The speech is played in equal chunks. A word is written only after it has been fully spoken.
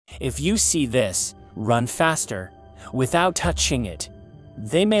If you see this, run faster, without touching it.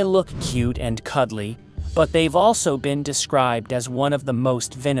 They may look cute and cuddly, but they've also been described as one of the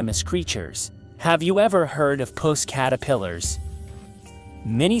most venomous creatures. Have you ever heard of Puss Caterpillars?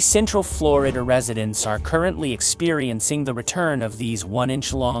 Many Central Florida residents are currently experiencing the return of these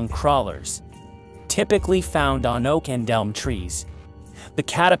 1-inch-long crawlers, typically found on oak and elm trees. The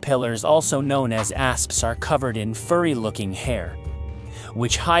caterpillars, also known as asps, are covered in furry-looking hair,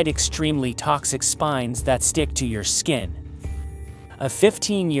 which hide extremely toxic spines that stick to your skin. A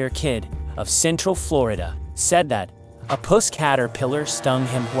 15-year kid of Central Florida said that a puss caterpillar stung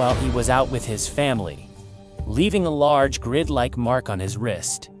him while he was out with his family, leaving a large grid-like mark on his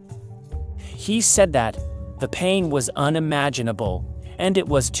wrist. He said that the pain was unimaginable and it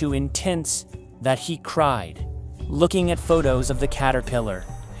was too intense that he cried. Looking at photos of the caterpillar,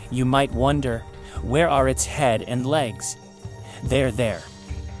 you might wonder, where are its head and legs? They're there,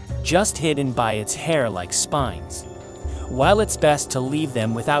 just hidden by its hair-like spines. While it's best to leave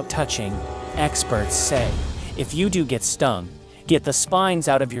them without touching, experts say, if you do get stung, get the spines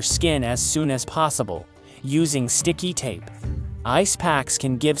out of your skin as soon as possible, using sticky tape. Ice packs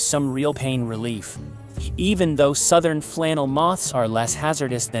can give some real pain relief. Even though southern flannel moths are less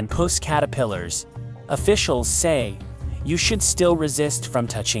hazardous than puss caterpillars, officials say you should still resist from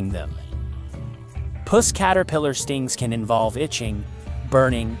touching them. Puss caterpillar stings can involve itching,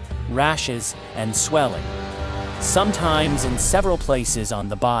 burning, rashes, and swelling, sometimes in several places on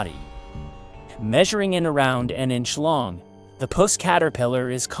the body. Measuring in around an inch long, the puss caterpillar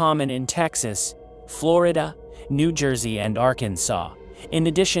is common in Texas, Florida, New Jersey, and Arkansas, in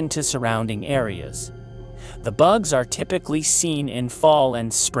addition to surrounding areas. The bugs are typically seen in fall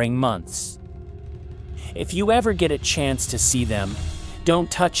and spring months. If you ever get a chance to see them,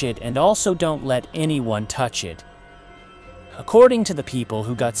 don't touch it, and also don't let anyone touch it. According to the people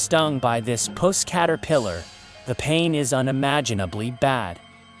who got stung by this puss caterpillar, the pain is unimaginably bad.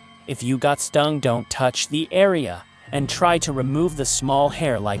 If you got stung, don't touch the area, and try to remove the small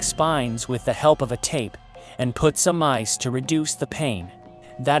hair-like spines with the help of a tape, and put some ice to reduce the pain.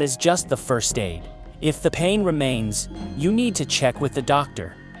 That is just the first aid. If the pain remains, you need to check with the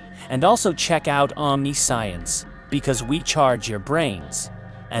doctor. And also check out Omniscience, because we charge your brains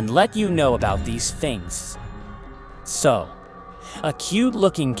and let you know about these things. So, a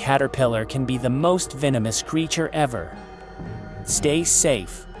cute-looking caterpillar can be the most venomous creature ever. Stay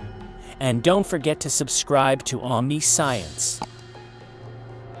safe, and don't forget to subscribe to Omniscience.